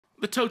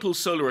The total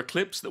solar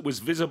eclipse that was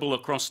visible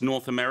across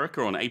North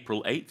America on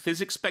April 8th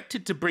is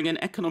expected to bring an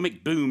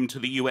economic boom to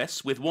the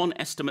US, with one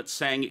estimate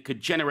saying it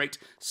could generate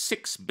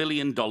 $6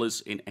 billion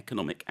in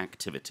economic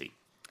activity.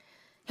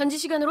 현지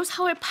시간으로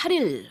 4월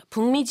 8일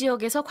북미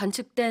지역에서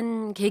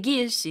관측된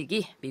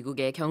개기일식이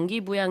미국의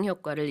경기 부양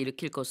효과를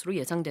일으킬 것으로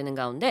예상되는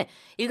가운데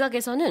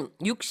일각에서는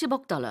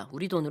 60억 달러,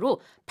 우리 돈으로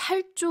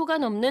 8조가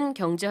넘는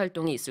경제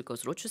활동이 있을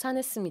것으로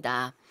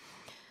추산했습니다.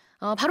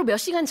 바로 몇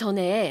시간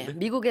전에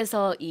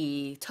미국에서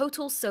이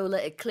total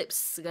solar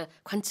eclipse가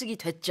관측이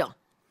됐죠.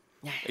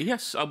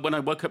 Yes, when I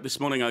woke up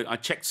this morning, I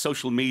checked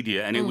social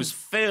media and it was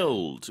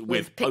filled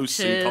with posts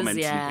and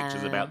comments and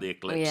pictures about the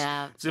eclipse.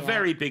 It's a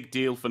very big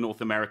deal for North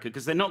America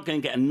because they're not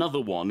going to get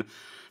another one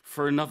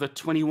for another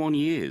 21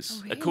 years.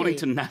 Oh, really? According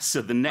to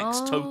NASA, the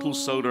next total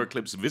solar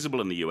eclipse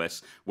visible in the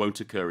US won't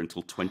occur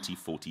until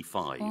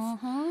 2045.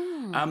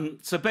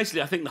 So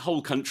basically, I think the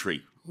whole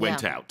country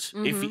went out.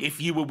 If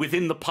you were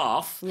within the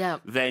path,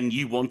 then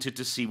you wanted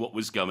to see what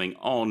was going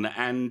on.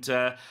 And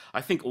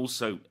I think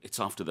also it's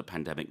after the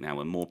pandemic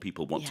now and more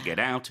people want to get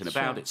out and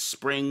about. It's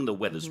spring, the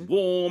weather's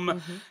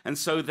warm. And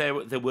so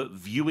there were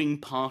viewing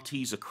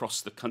parties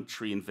across the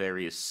country in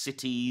various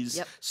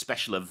cities,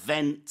 special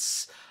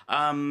events.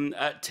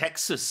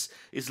 Texas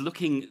is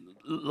looking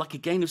like a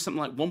gain of something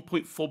like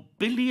 $1.4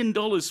 billion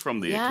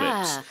from the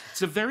eclipse.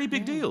 It's a very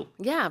big deal.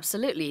 Yeah,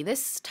 absolutely.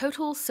 This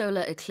total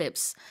solar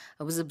eclipse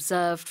was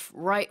observed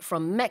right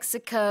from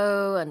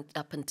Mexico and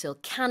up until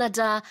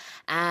Canada.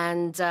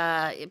 And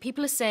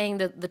people are saying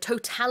that the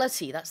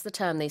totality, that's the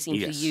term they seem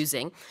to be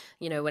using,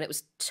 you know, when it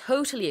was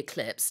totally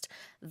eclipsed,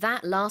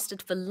 that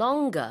lasted for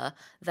longer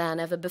than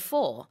ever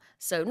before.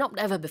 So not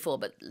ever before,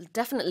 but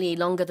definitely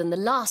longer than the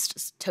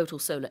last total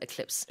solar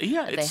eclipse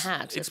that they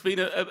had. It's been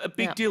a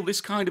big deal, this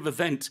kind of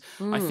event.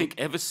 I think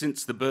ever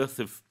since the birth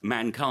of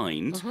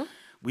mankind,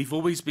 we've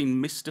always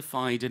been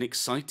mystified and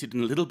excited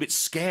and a little bit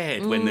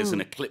scared when there's an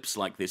eclipse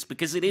like this,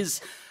 because it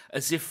is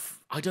as if,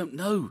 I don't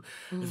know,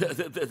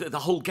 the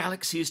whole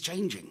galaxy is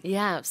changing.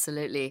 Yeah,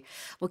 absolutely.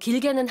 뭐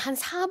길게는 한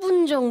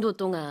 4분 정도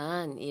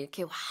동안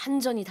이렇게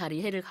완전히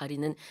달이 해를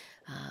가리는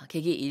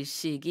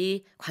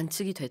개기일식이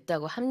관측이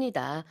됐다고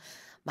합니다.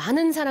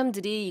 많은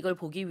사람들이 이걸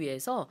보기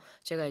위해서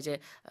제가 이제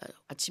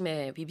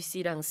아침에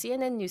BBC랑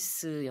CNN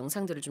뉴스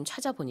영상들을 좀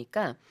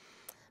찾아보니까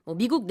뭐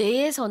미국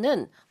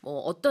내에서는 뭐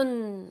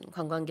어떤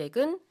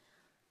관광객은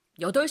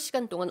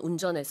 8시간 동안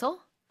운전해서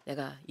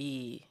내가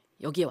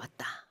여기에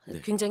왔다.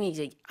 굉장히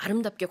이제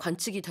아름답게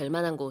관측이 될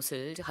만한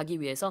곳을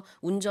가기 위해서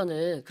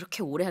운전을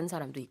그렇게 오래 한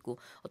사람도 있고,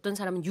 어떤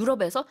사람은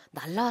유럽에서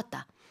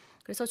날라왔다.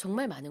 그래서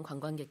정말 많은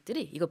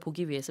관광객들이 이걸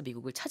보기 위해서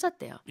미국을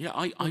찾았대요. Yeah,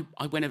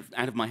 I went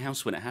out of my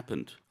house when it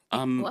happened.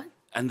 What?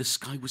 And the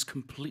sky was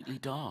completely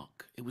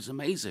dark. It was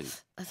amazing.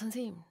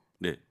 선생님,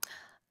 네.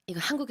 이거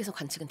한국에서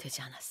관측은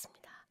되지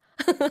않았습니다.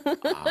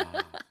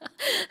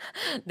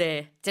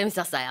 네,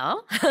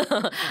 재밌었어요.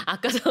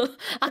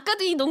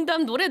 아까도 이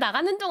농담 노래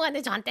나가는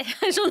동안에 저한테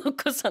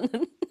해줘놓고서는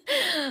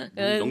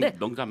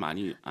농담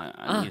많이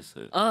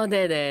했어요.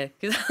 네네.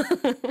 그래서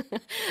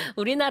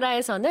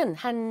우리나라에서는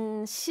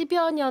한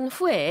 10여 년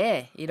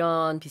후에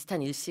이런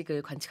비슷한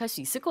일식을 관측할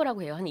수 있을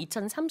거라고 해요. 한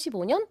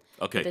 2035년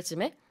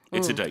그때쯤에.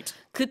 It's a date.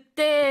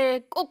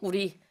 그때 꼭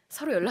우리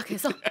서로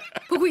연락해서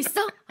보고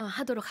있어?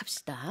 하도록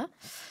합시다.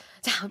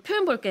 자,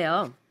 표현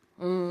볼게요.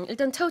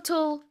 일단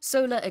total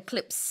solar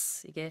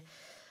eclipse, 이게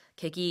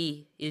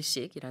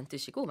개기일식이란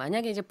뜻이고,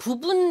 만약에 이제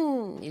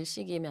부분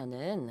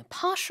일식이면은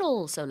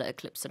partial solar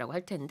eclipse라고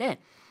할 텐데,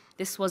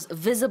 this was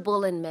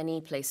visible in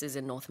many places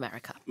in North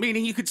America.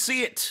 Meaning you could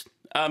see it.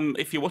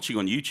 If you're watching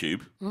on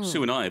YouTube,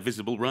 Sue and I are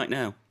visible right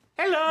now.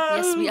 Hello!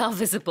 Yes, we are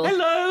visible.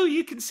 Hello,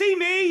 you can see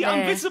me. 네.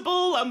 I'm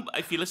visible.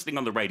 If you're listening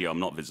on the radio, I'm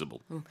not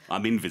visible.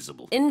 I'm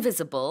invisible.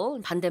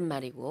 Invisible,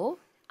 반대말이고,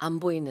 안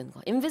보이는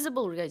거.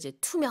 Invisible 우리가 이제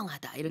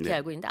투명하다 이렇게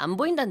알고 있는데 안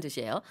보인다는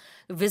뜻이에요.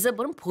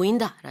 Visible은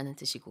보인다라는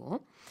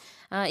뜻이고.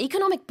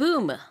 Economic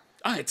boom.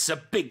 It's a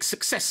big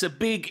success, a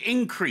big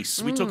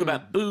increase. We talk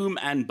about boom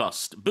and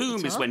bust.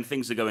 Boom is when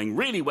things are going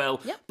really well.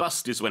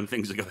 Bust is when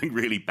things are going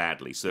really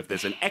badly. So if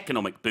there's an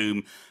economic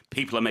boom,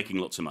 people are making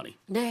lots of money.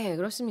 네,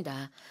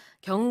 그렇습니다.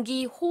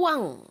 경기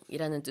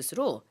호황이라는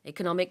뜻으로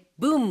economic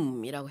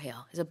boom이라고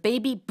해요. 그래서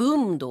baby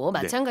boom도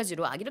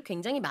마찬가지로 아기를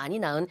굉장히 많이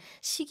낳은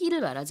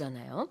시기를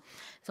말하잖아요.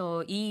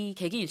 그래서 이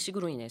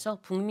개기일식으로 인해서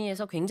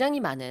북미에서 굉장히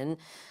많은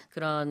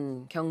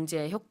그런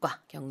경제 효과,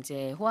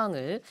 경제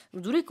호황을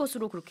누릴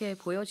것으로 그렇게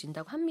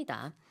보여진다고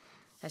합니다.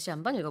 다시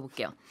한번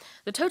읽어볼게요.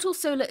 The total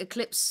solar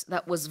eclipse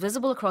that was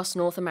visible across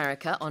North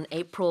America on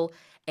April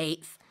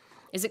 8th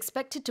is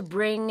expected to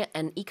bring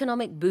an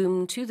economic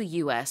boom to the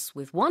US,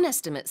 with one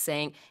estimate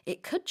saying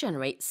it could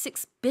generate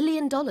 $6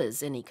 billion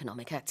in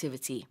economic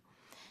activity.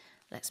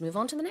 Let's move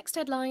on to the next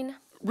headline.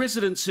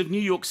 Residents of New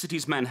York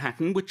City's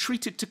Manhattan were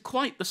treated to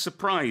quite the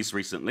surprise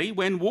recently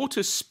when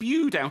water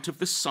spewed out of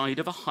the side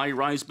of a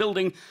high-rise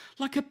building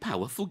like a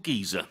powerful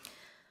geyser.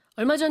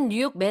 얼마 전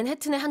뉴욕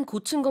맨해튼의 한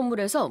고층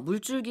건물에서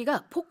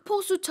물줄기가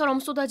폭포수처럼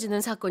쏟아지는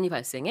사건이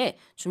발생해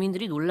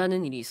주민들이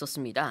놀라는 일이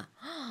있었습니다.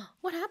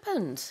 What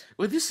happened?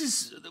 Well,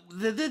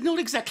 they're not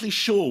exactly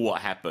sure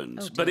what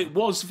happened, but it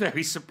was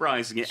very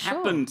surprising. It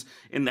happened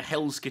in the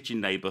Hell's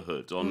Kitchen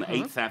neighborhood on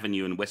 8th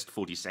Avenue and West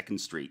 42nd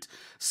Street.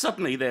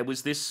 Suddenly there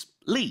was this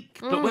leak.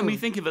 But when we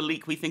think of a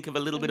leak, we think of a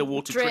little bit of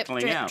water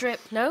trickling out.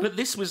 Drip, no? But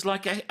this was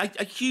like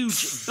a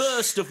huge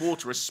burst of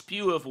water, a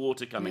spew of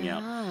water coming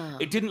out.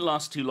 It didn't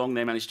last too long.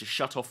 They managed to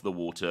shut off the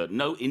water.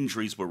 No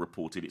injuries were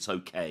reported. It's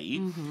okay.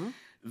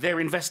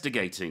 They're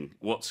investigating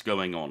what's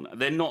going on.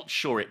 They're not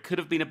sure. It could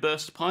have been a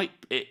burst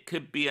pipe. It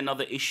could be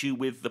another issue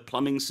with the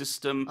plumbing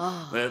system.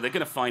 They're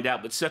going to find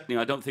out, but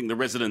certainly I don't think the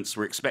residents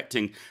were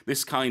expecting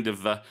this kind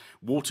of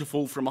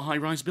waterfall from a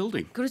high-rise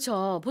building.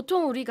 그렇죠.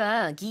 보통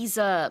우리가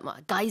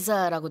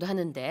geyser라고도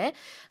하는데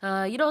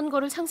이런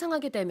거를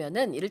상상하게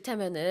되면은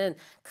이를테면은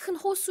큰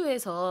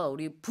호수에서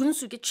우리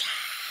분수기 쫙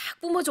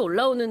뿜어져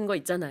올라오는 거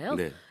있잖아요.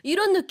 네.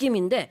 이런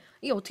느낌인데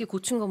이게 어떻게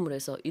고층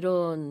건물에서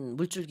이런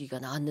물줄기가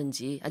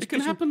나왔는지 아직도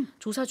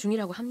조사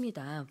중이라고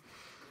합니다.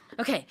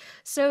 Okay,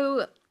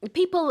 so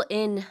people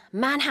in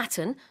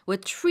Manhattan were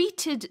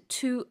treated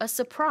to a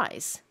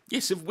surprise.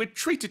 Yes, if we're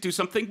treated to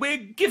something, we're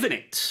given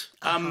it.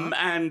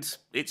 And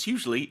it's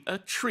usually a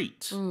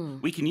treat.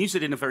 We can use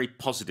it in a very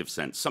positive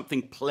sense.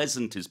 Something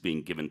pleasant is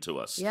being given to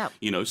us. Yep.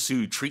 You know,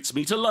 Sue treats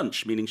me to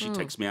lunch, meaning she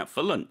takes me out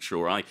for lunch.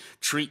 Or I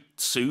treat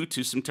Sue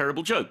to some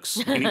terrible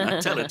jokes, meaning I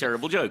tell her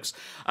terrible jokes.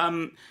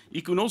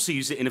 You can also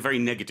use it in a very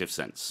negative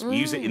sense. We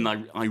use it in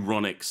the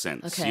ironic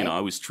sense. Okay. You know,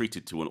 I was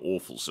treated to an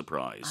awful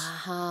surprise.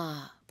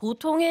 아하,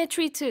 보통의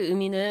treat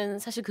의미는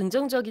사실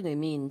긍정적인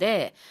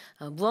의미인데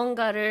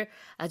무언가를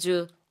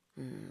아주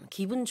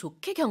기분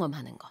좋게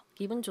경험하는 거,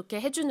 기분 좋게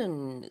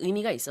해주는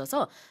의미가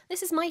있어서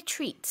This is my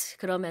treat.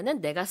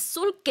 그러면은 내가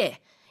쏠게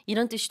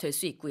이런 뜻이 될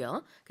수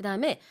있고요. 그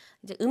다음에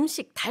이제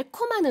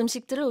달콤한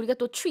음식들을 우리가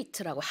또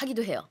treat라고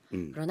하기도 해요.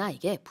 그러나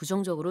이게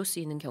부정적으로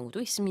쓰이는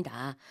경우도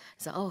있습니다.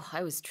 그래서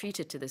I was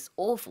treated to this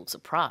awful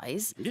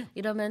surprise.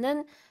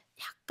 이러면은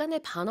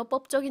약간의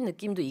반어법적인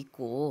느낌도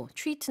있고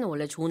treat는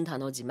원래 좋은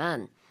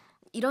단어지만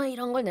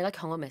이런 걸 내가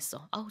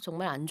경험했어.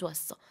 정말 안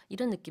좋았어.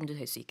 이런 느낌도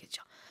될 수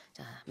있겠죠.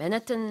 자,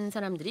 맨해튼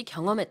사람들이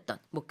경험했던,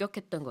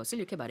 목격했던 것을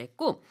이렇게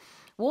말했고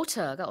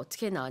water가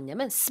어떻게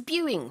나왔냐면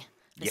spewing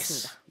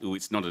Yes. Oh,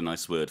 it's not a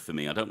nice word for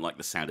me. I don't like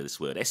the sound of this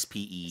word.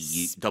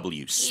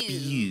 S-P-E-W.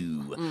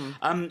 Spew.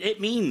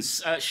 It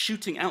means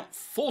shooting out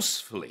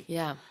forcefully.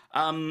 Yeah.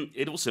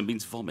 It also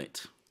means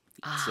vomit.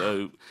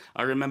 So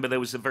I remember there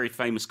was a very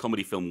famous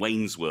comedy film,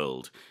 Wayne's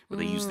World, where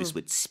they used this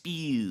word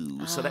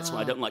spew. So that's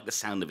why I don't like the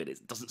sound of it.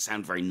 It doesn't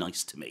sound very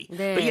nice to me.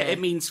 네. But yeah, it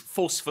means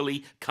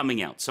forcefully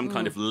coming out, some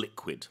kind of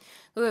liquid.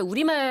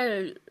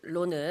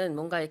 우리말로는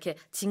뭔가 이렇게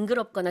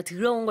징그럽거나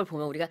더러운 걸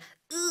보면 우리가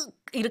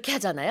이렇게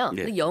하잖아요.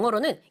 네. 근데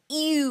영어로는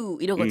ew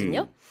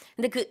이러거든요.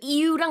 근데 그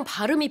ew랑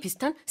발음이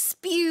비슷한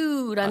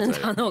spew라는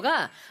맞아요.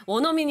 단어가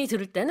원어민이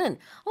들을 때는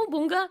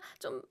뭔가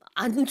좀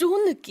안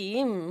좋은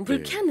느낌,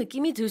 불쾌한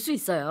느낌이 들 수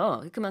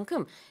있어요.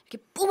 그만큼 이렇게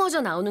뿜어져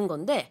나오는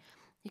건데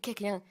이렇게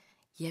그냥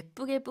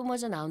예쁘게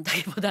뿜어져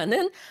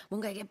나온다기보다는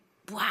뭔가 이게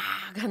부악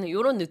하는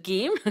이런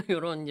느낌,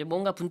 이런 이제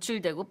뭔가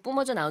분출되고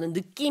뿜어져 나오는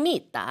느낌이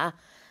있다.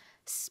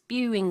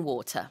 spewing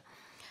water.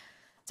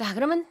 자,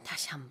 그러면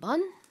다시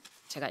한번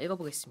제가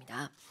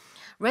읽어보겠습니다.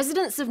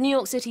 Residents of New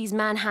York City's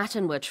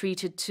Manhattan were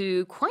treated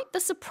to quite the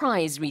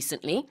surprise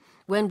recently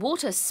when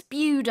water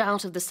spewed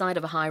out of the side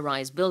of a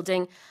high-rise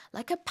building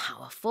like a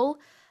powerful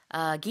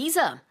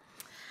geyser.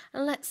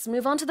 Let's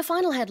move on to the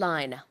final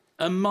headline.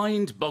 A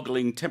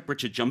mind-boggling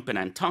temperature jump in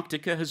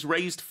Antarctica has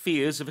raised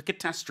fears of a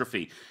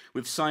catastrophe,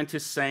 with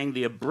scientists saying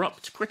the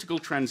abrupt critical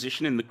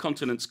transition in the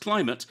continent's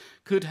climate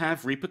could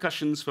have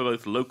repercussions for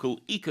both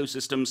local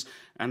ecosystems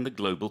and the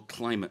global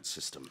climate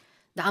system.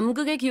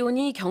 남극의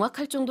기온이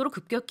경악할 정도로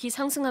급격히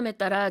상승함에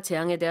따라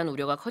재앙에 대한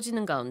우려가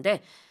커지는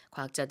가운데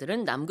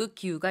과학자들은 남극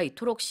기후가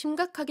이토록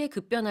심각하게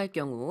급변할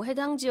경우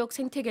해당 지역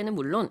생태계는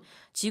물론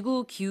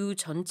지구 기후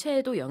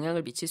전체에도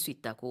영향을 미칠 수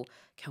있다고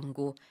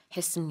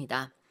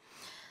경고했습니다.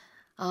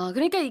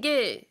 그러니까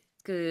이게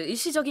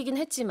일시적이긴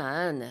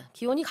했지만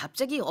기온이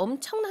갑자기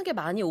엄청나게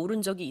많이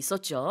오른 적이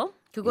있었죠.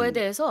 그거에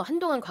대해서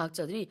한동안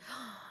과학자들이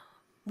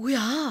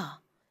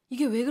뭐야?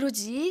 이게 왜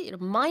그러지?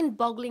 이런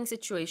mind-boggling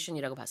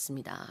situation이라고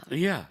봤습니다.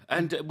 Yeah,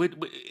 and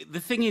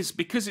the thing is,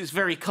 because it's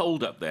very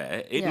cold up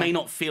there, it may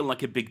not feel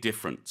like a big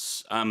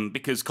difference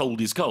because cold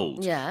is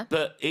cold. Yeah.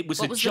 But it was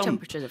What a was the jump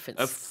temperature difference?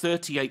 of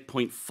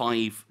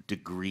 38.5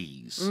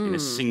 degrees in a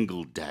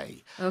single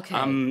day. Okay.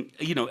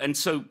 You know, and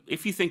so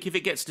if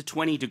it gets to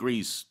 20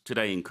 degrees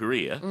today in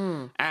Korea,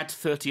 add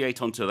 38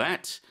 onto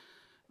that,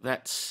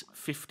 that's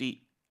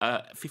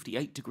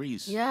 58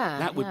 degrees. Yeah,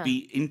 that would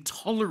be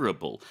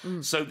intolerable.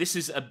 So this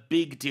is a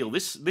big deal.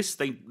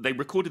 They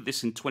recorded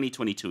this in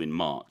 2022 in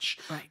March,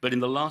 Right. but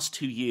in the last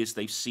 2 years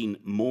they've seen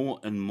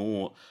more and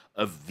more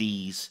of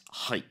these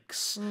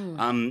hikes.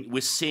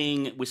 We're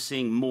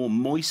seeing more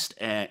moist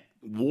air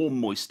warm,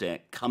 moist air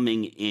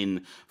coming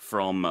in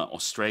from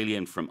Australia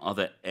and from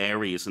other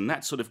areas, and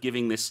that's sort of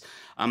giving this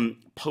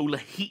polar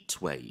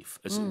heat wave,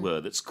 as it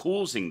were, that's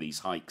causing these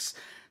hikes.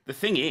 The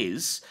thing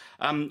is,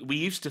 we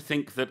used to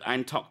think that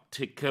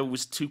Antarctica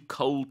was too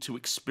cold to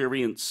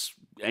experience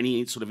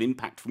any sort of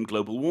impact from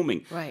global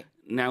warming. Right.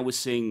 Now we're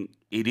seeing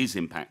it is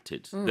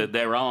impacted, that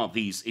there are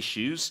these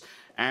issues,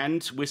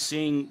 and we're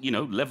seeing,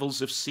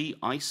 levels of sea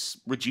ice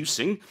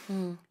reducing.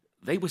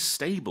 They were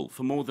stable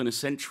for more than a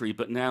century,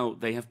 but now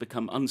they have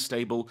become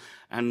unstable,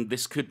 and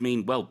this could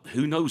mean, well,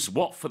 who knows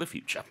what for the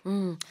future.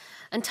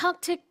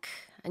 Antarctic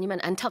아니면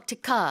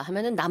Antarctica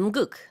하면은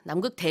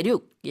남극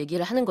대륙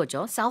얘기를 하는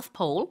거죠. South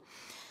Pole.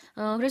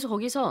 그래서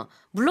거기서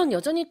물론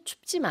여전히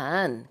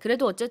춥지만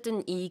그래도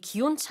어쨌든 이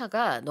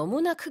기온차가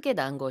너무나 크게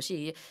난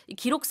것이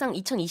기록상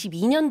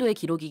 2022년도의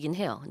기록이긴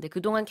해요. 근데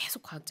그동안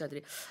계속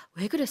과학자들이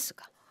왜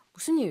그랬을까?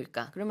 무슨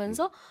이유일까?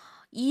 그러면서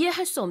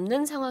이해할 수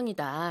없는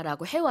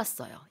상황이다라고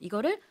해왔어요.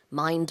 이거를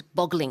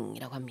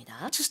mind-boggling이라고 합니다.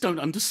 I just don't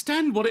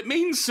understand what it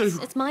means, Sue.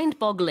 It's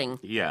mind-boggling.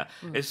 Yeah,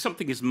 if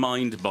something is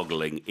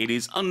mind-boggling, it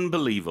is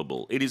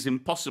unbelievable. It is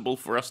impossible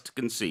for us to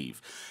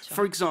conceive. Sure.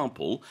 For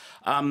example,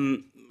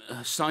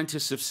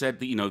 scientists have said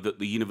that, that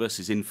the universe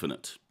is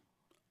infinite.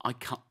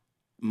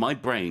 My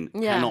brain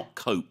cannot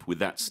cope with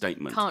that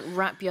statement. Can't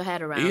wrap your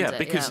head around it. Yeah,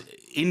 because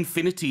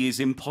infinity is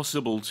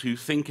impossible to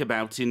think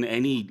about in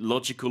any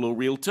logical or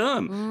real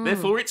term.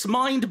 Therefore, it's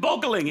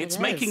mind-boggling. It's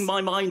making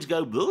my mind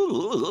go...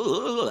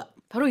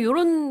 바로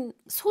이런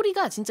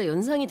소리가 진짜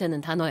연상이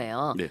되는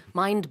단어예요. 네.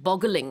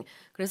 mind-boggling.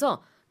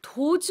 그래서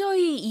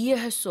도저히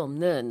이해할 수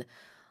없는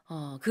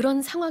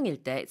그런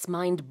상황일 때 it's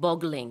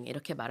mind-boggling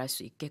이렇게 말할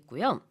수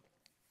있겠고요.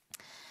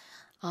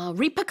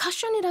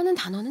 repercussion이라는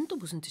단어는 또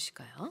무슨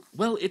뜻일까요?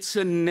 Well, it's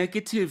a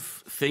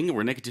negative thing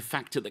or a negative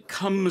factor that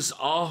comes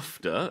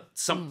after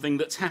something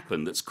that's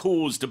happened, that's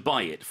caused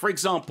by it. For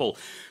example,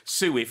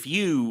 Sue, if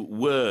you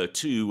were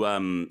to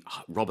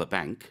rob a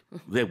bank,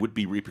 there would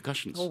be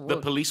repercussions. The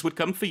police would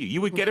come for you.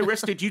 You would get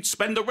arrested. You'd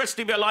spend the rest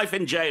of your life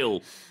in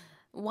jail.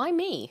 Why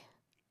me?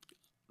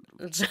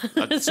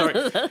 Sorry,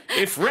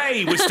 if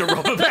Ray was to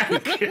rob a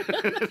bank.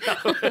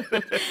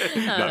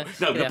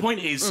 No, the point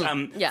is,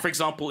 for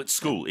example, at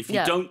school, if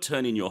you don't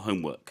turn in your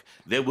homework,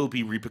 there will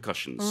be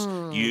repercussions.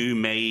 You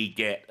may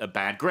get a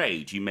bad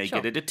grade, you may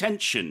get a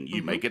detention,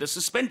 you may get a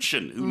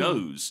suspension, who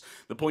knows?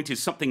 The point is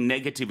something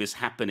negative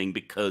is happening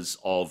because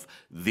of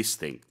this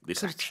thing,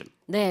 this action.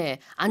 네,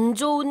 안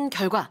좋은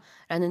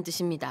결과라는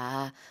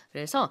뜻입니다.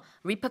 그래서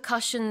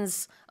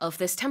repercussions of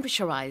this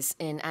temperature rise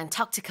in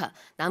Antarctica.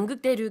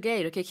 남극 대륙에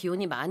이렇게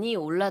기온이 많이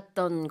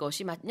올랐던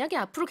것이 만약에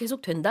앞으로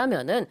계속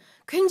된다면은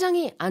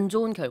굉장히 안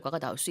좋은 결과가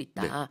나올 수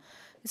있다. 네.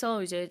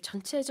 그래서 이제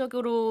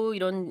전체적으로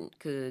이런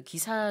그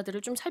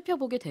기사들을 좀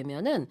살펴보게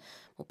되면은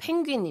뭐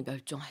펭귄이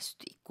멸종할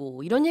수도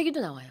있고 이런 얘기도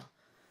나와요.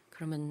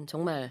 그러면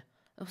정말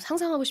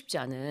상상하고 싶지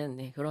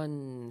않은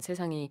그런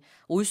세상이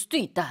올 수도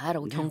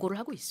있다라고 경고를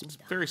하고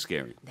있습니다. Very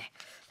scary. 네,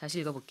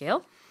 다시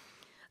읽어볼게요.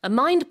 A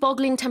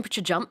mind-boggling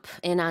temperature jump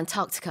in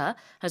Antarctica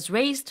has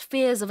raised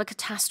fears of a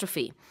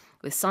catastrophe,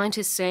 with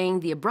scientists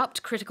saying the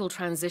abrupt critical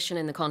transition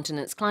in the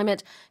continent's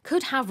climate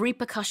could have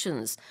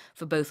repercussions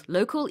for both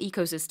local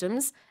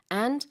ecosystems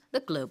and the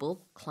global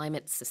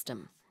climate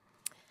system.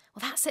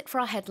 Well, that's it for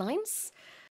our headlines.